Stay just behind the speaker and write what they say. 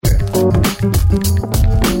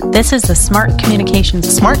This is the Smart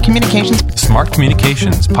Communications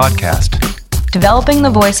podcast. Developing the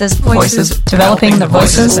voices, developing the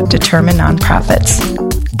voices, determine nonprofits.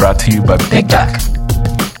 Brought to you by Big Duck.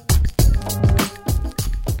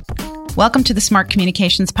 Welcome to the Smart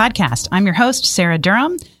Communications podcast. I'm your host, Sarah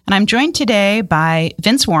Durham, and I'm joined today by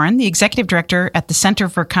Vince Warren, the Executive Director at the Center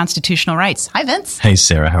for Constitutional Rights. Hi, Vince. Hey,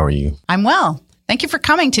 Sarah. How are you? I'm well. Thank you for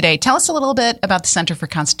coming today. Tell us a little bit about the Center for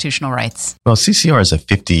Constitutional Rights. Well, CCR is a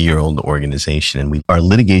 50-year-old organization, and we are a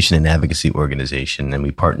litigation and advocacy organization, and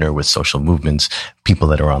we partner with social movements, people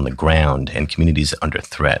that are on the ground, and communities under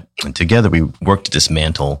threat. And together, we work to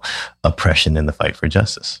dismantle oppression in the fight for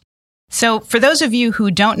justice. So for those of you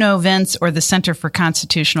who don't know Vince or the Center for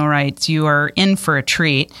Constitutional Rights, you are in for a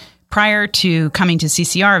treat. Prior to coming to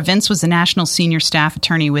CCR, Vince was a national senior staff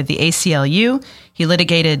attorney with the ACLU. He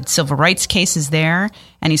litigated civil rights cases there,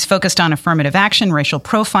 and he's focused on affirmative action, racial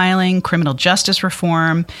profiling, criminal justice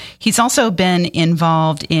reform. He's also been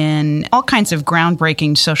involved in all kinds of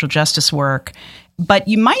groundbreaking social justice work. But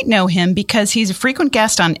you might know him because he's a frequent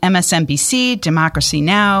guest on MSNBC, Democracy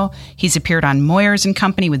Now! He's appeared on Moyers &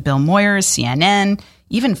 Company with Bill Moyers, CNN,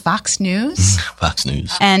 even Fox News. Fox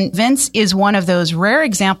News. And Vince is one of ththose rare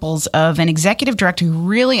examples of an executive director who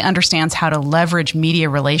really understands how to leverage media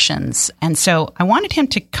relations. And so I wanted him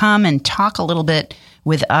to come and talk a little bit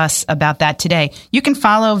with us about that today. You can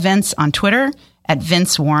follow Vince on Twitter at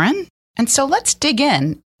Vince Warren. And so let's dig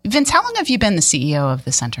in. Vince, how long have you been the CEO of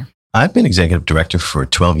the center? I've been executive director for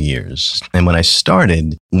 12 years. And when I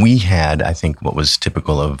started, we had, I think, what was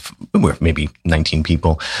typical of maybe 19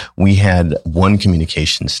 people. We had one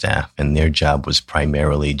communication staff, and their job was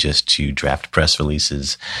primarily just to draft press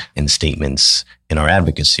releases and statements in our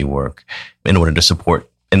advocacy work in order to support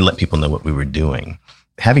and let people know what we were doing.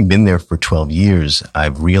 Having been there for 12 years,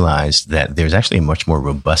 I've realized that there's actually a much more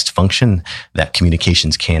robust function that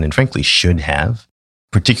communications can and frankly should have,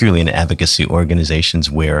 particularly in advocacy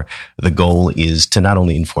organizations where the goal is to not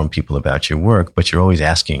only inform people about your work, but you're always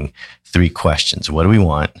asking three questions. What do we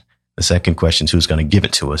want? The second question is who's going to give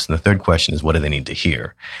it to us? And the third question is what do they need to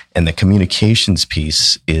hear? And the communications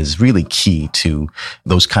piece is really key to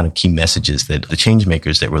those kind of key messages that the change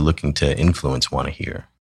makers that we're looking to influence want to hear.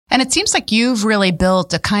 And it seems like you've really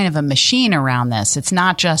built a kind of a machine around this. It's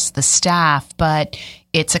not just the staff, but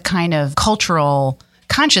it's a kind of cultural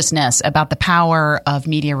consciousness about the power of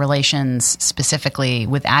media relations, specifically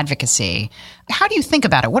with advocacy. How do you think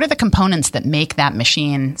about it? What are the components that make that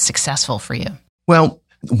machine successful for you? Well,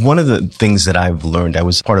 one of the things that I've learned, I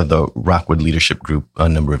was part of the Rockwood Leadership Group a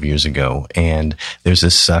number of years ago, and there's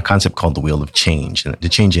this concept called the wheel of change. And to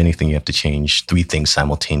change anything, you have to change three things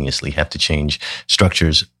simultaneously. You have to change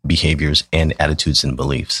structures, behaviors, and attitudes and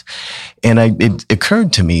beliefs. And it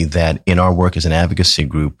occurred to me that in our work as an advocacy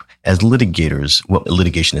group, as litigators, what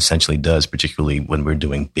litigation essentially does, particularly when we're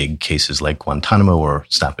doing big cases like Guantanamo or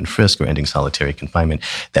stop and frisk or ending solitary confinement,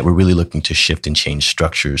 that we're really looking to shift and change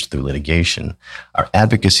structures through litigation. Our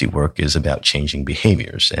advocacy work is about changing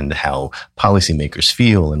behaviors and how policymakers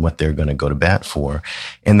feel and what they're going to go to bat for.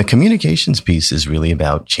 And the communications piece is really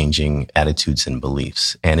about changing attitudes and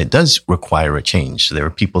beliefs. And it does require a change. So there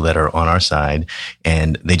are people that are on our side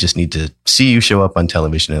and they just need to see you show up on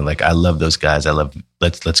television and like, I love those guys.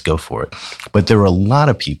 Let's go for it. But there are a lot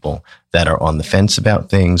of people that are on the fence about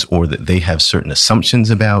things or that they have certain assumptions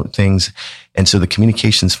about things. And so the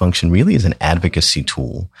communications function really is an advocacy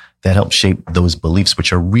tool that helps shape those beliefs,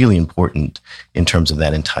 which are really important in terms of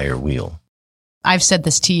that entire wheel. I've said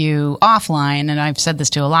this to you offline, and I've said this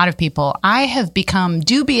to a lot of people. I have become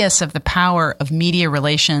dubious of the power of media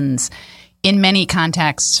relations in many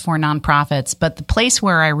contexts for nonprofits, but the place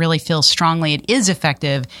where I really feel strongly it is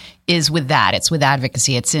effective is with that. It's with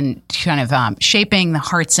advocacy. It's in kind of shaping the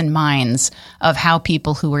hearts and minds of how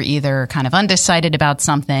people who are either kind of undecided about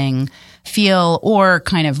something feel or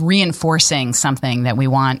kind of reinforcing something that we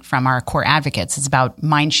want from our core advocates. It's about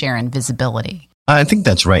mind share and visibility. I think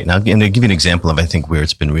that's right. And I'll give you an example of, I think, where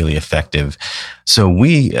it's been really effective. So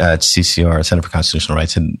we at CCR, Center for Constitutional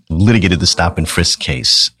Rights, had litigated the stop and frisk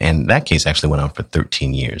case. And that case actually went on for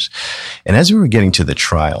 13 years. And as we were getting to the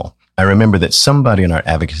trial, I remember that somebody on our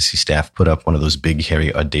advocacy staff put up one of those big,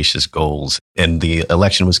 hairy, audacious goals. And the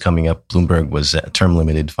election was coming up. Bloomberg was term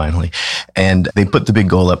limited finally. And they put the big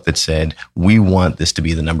goal up that said, we want this to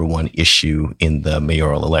be the number one issue in the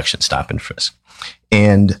mayoral election, stop and frisk.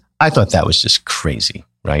 And I thought that was just crazy,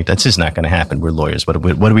 right? That's just not going to happen. We're lawyers. What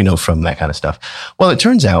do we know from that kind of stuff? Well, it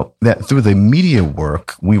turns out that through the media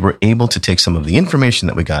work, we were able to take some of the information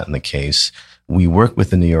that we got in the case. We worked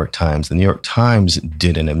with the New York Times. The New York Times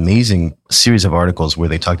did an amazing series of articles where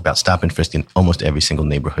they talked about stop and frisk in almost every single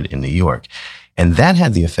neighborhood in New York. And that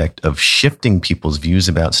had the effect of shifting people's views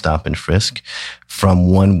about stop and frisk from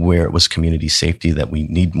one where it was community safety, that we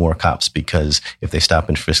need more cops because if they stop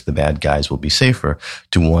and frisk, the bad guys will be safer,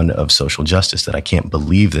 to one of social justice, that I can't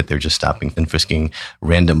believe that they're just stopping and frisking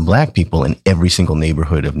random black people in every single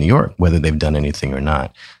neighborhood of New York, whether they've done anything or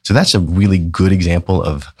not. So that's a really good example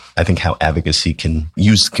of, I think, how advocacy can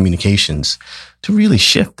use communications to really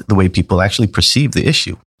shift the way people actually perceive the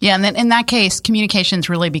issue. Yeah, and then in that case, communications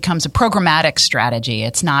really becomes a programmatic strategy.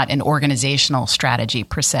 It's not an organizational strategy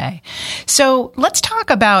per se. So let's talk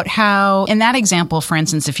about how, in that example, for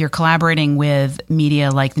instance, if you're collaborating with media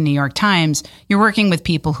like the New York Times, you're working with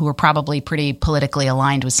people who are probably pretty politically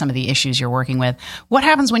aligned with some of the issues you're working with. What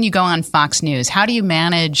happens when you go on Fox News? How do you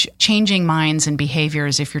manage changing minds and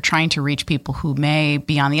behaviors if you're trying to reach people who may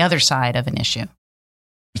be on the other side of an issue?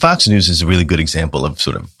 Fox News is a really good example of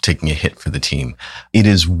sort of taking a hit for the team. It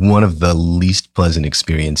is one of the least pleasant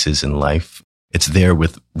experiences in life. It's there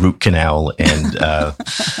with root canal and,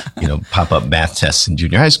 pop-up math tests in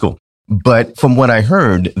junior high school. But from what I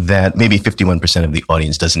heard, that maybe 51% of the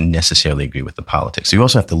audience doesn't necessarily agree with the politics. So you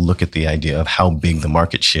also have to look at the idea of how big the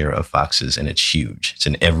market share of Fox is, and it's huge. It's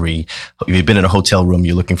in every, you've been in a hotel room,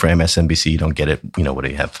 you're looking for MSNBC, you don't get it, what do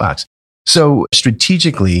you have? Fox. So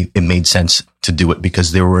strategically, it made sense to do it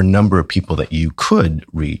because there were a number of people that you could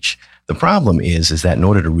reach. The problem is that in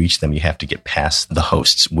order to reach them, you have to get past the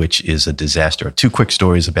hosts, which is a disaster. 2 quick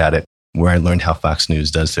stories about it where I learned how Fox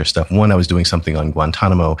News does their stuff. One, I was doing something on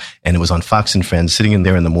Guantanamo, and it was on Fox and Friends, sitting in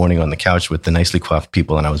there in the morning on the couch with the nicely coiffed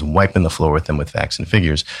people, and I was wiping the floor with them with facts and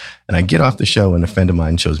figures. And I get off the show, and a friend of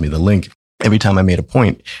mine shows me the link. Every time I made a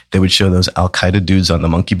point, they would show those Al-Qaeda dudes on the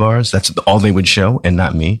monkey bars. That's all they would show, and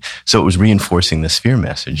not me. So it was reinforcing this fear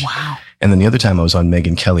message. Wow. And then the other time I was on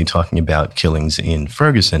Megyn Kelly talking about killings in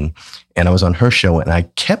Ferguson, and I was on her show, and I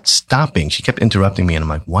kept stopping. She kept interrupting me, and I'm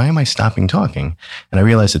like, why am I stopping talking? And I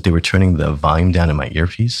realized that they were turning the volume down in my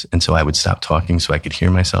earpiece, and so I would stop talking so I could hear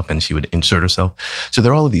myself, and she would insert herself. So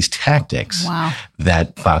there are all of these tactics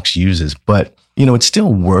that Fox uses, but it's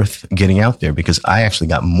still worth getting out there because I actually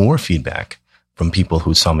got more feedback from people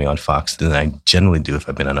who saw me on Fox than I generally do if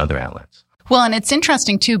I've been on other outlets. Well, and it's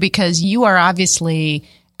interesting, too, because you are obviously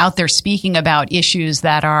out there speaking about issues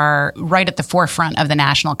that are right at the forefront of the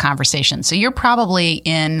national conversation. So you're probably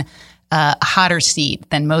in a hotter seat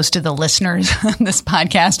than most of the listeners on this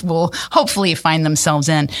podcast will hopefully find themselves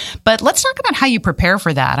in. But let's talk about how you prepare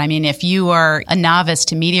for that. I mean, if you are a novice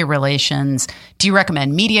to media relations, do you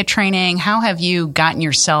recommend media training? How have you gotten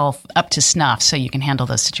yourself up to snuff so you can handle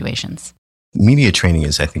those situations? Media training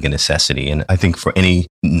is, I think, a necessity. And I think for any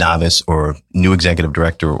novice or new executive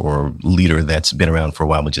director or leader that's been around for a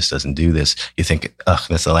while but just doesn't do this, you think,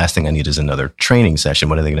 that's the last thing I need is another training session.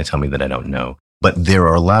 What are they going to tell me that I don't know? But there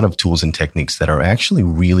are a lot of tools and techniques that are actually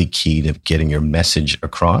really key to getting your message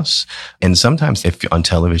across. And sometimes if you're on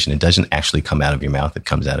television, it doesn't actually come out of your mouth. It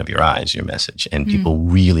comes out of your eyes, your message. And people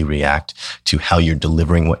really react to how you're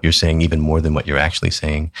delivering what you're saying, even more than what you're actually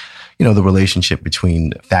saying. The relationship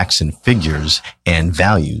between facts and figures and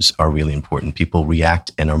values are really important. People react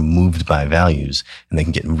and are moved by values, and they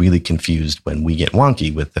can get really confused when we get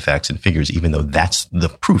wonky with the facts and figures, even though that's the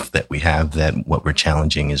proof that we have that what we're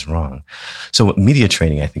challenging is wrong. So media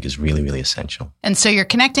training, I think, is really, really essential. And so you're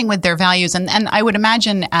connecting with their values. And I would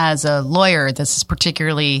imagine as a lawyer, this is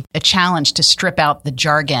particularly a challenge to strip out the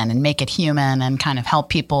jargon and make it human and kind of help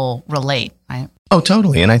people relate, right? Oh,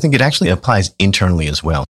 totally. And I think it actually applies internally as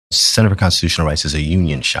well. Center for Constitutional Rights is a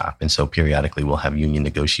union shop. And so periodically we'll have union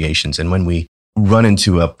negotiations. And when we run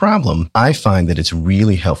into a problem, I find that it's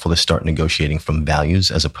really helpful to start negotiating from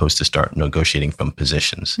values as opposed to start negotiating from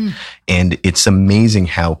positions. And it's amazing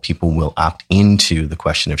how people will opt into the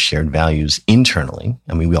question of shared values internally.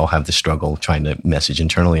 I mean, we all have the struggle trying to message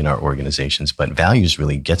internally in our organizations, but values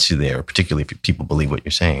really gets you there, particularly if people believe what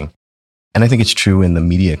you're saying. And I think it's true in the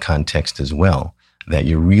media context as well, that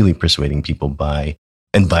you're really persuading people by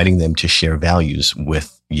inviting them to share values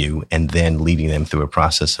with you and then leading them through a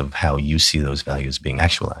process of how you see those values being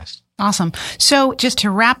actualized. Awesome. So just to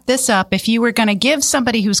wrap this up, if you were going to give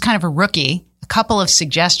somebody who's kind of a rookie a couple of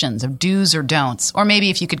suggestions of do's or don'ts, or maybe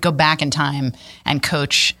if you could go back in time and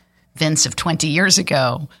coach Vince of 20 years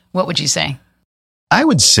ago, what would you say? I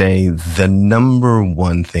would say the number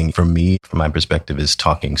one thing for me, from my perspective, is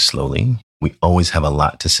talking slowly. We always have a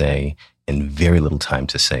lot to say and very little time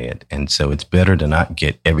to say it. And so it's better to not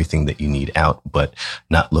get everything that you need out, but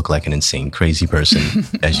not look like an insane, crazy person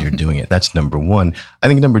as you're doing it. That's number one. I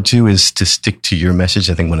think number two is to stick to your message.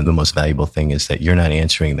 I think one of the most valuable things is that you're not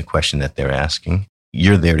answering the question that they're asking.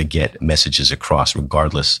 You're there to get messages across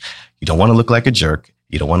regardless. You don't want to look like a jerk.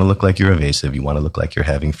 You don't want to look like you're evasive. You want to look like you're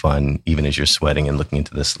having fun, even as you're sweating and looking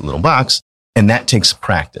into this little box. And that takes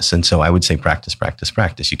practice. And so I would say practice, practice,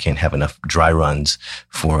 practice. You can't have enough dry runs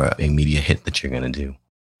for a media hit that you're going to do.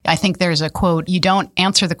 I think there's a quote, you don't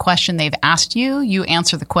answer the question they've asked you, you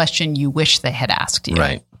answer the question you wish they had asked you.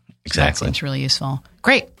 Right. Exactly. It's really useful.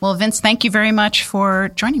 Great. Well, Vince, thank you very much for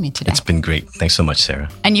joining me today. It's been great. Thanks so much, Sarah.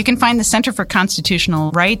 And you can find the Center for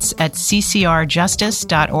Constitutional Rights at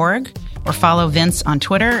ccrjustice.org or follow Vince on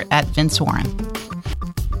Twitter at Vince Warren.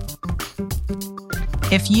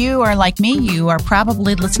 If you are like me, you are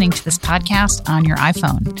probably listening to this podcast on your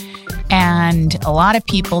iPhone. And a lot of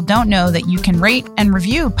people don't know that you can rate and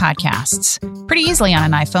review podcasts pretty easily on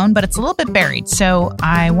an iPhone, but it's a little bit buried. So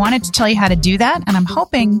I wanted to tell you how to do that. And I'm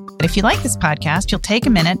hoping that if you like this podcast, you'll take a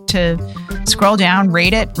minute to scroll down,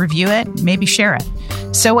 rate it, review it, maybe share it.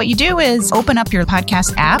 So what you do is open up your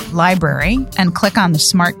podcast app library and click on the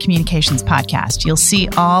Smart Communications Podcast. You'll see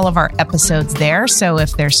all of our episodes there. So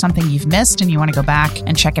if there's something you've missed and you want to go back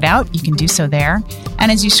and check it out, you can do so there.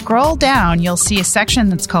 And as you scroll down, you'll see a section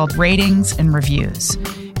that's called Ratings and Reviews.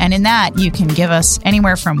 And in that, you can give us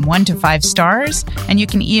anywhere from 1 to 5 stars, and you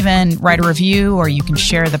can even write a review or you can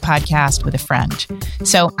share the podcast with a friend.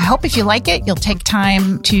 So I hope if you like it, you'll take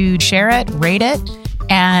time to share it, rate it.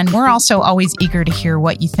 And we're also always eager to hear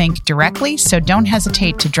what you think directly, so don't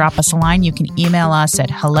hesitate to drop us a line. You can email us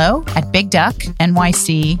at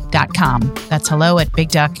hello@bigducknyc.com. That's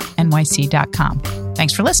hello@bigducknyc.com.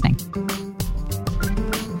 Thanks for listening.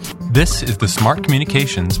 This is the Smart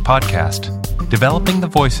Communications Podcast, developing the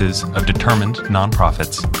voices of determined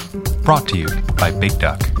nonprofits. Brought to you by Big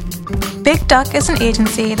Duck. Big Duck is an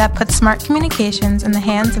agency that puts smart communications in the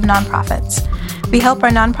hands of nonprofits. We help our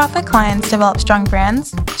nonprofit clients develop strong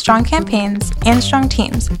brands, strong campaigns, and strong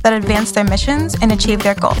teams that advance their missions and achieve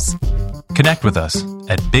their goals. Connect with us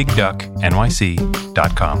at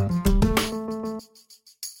bigducknyc.com.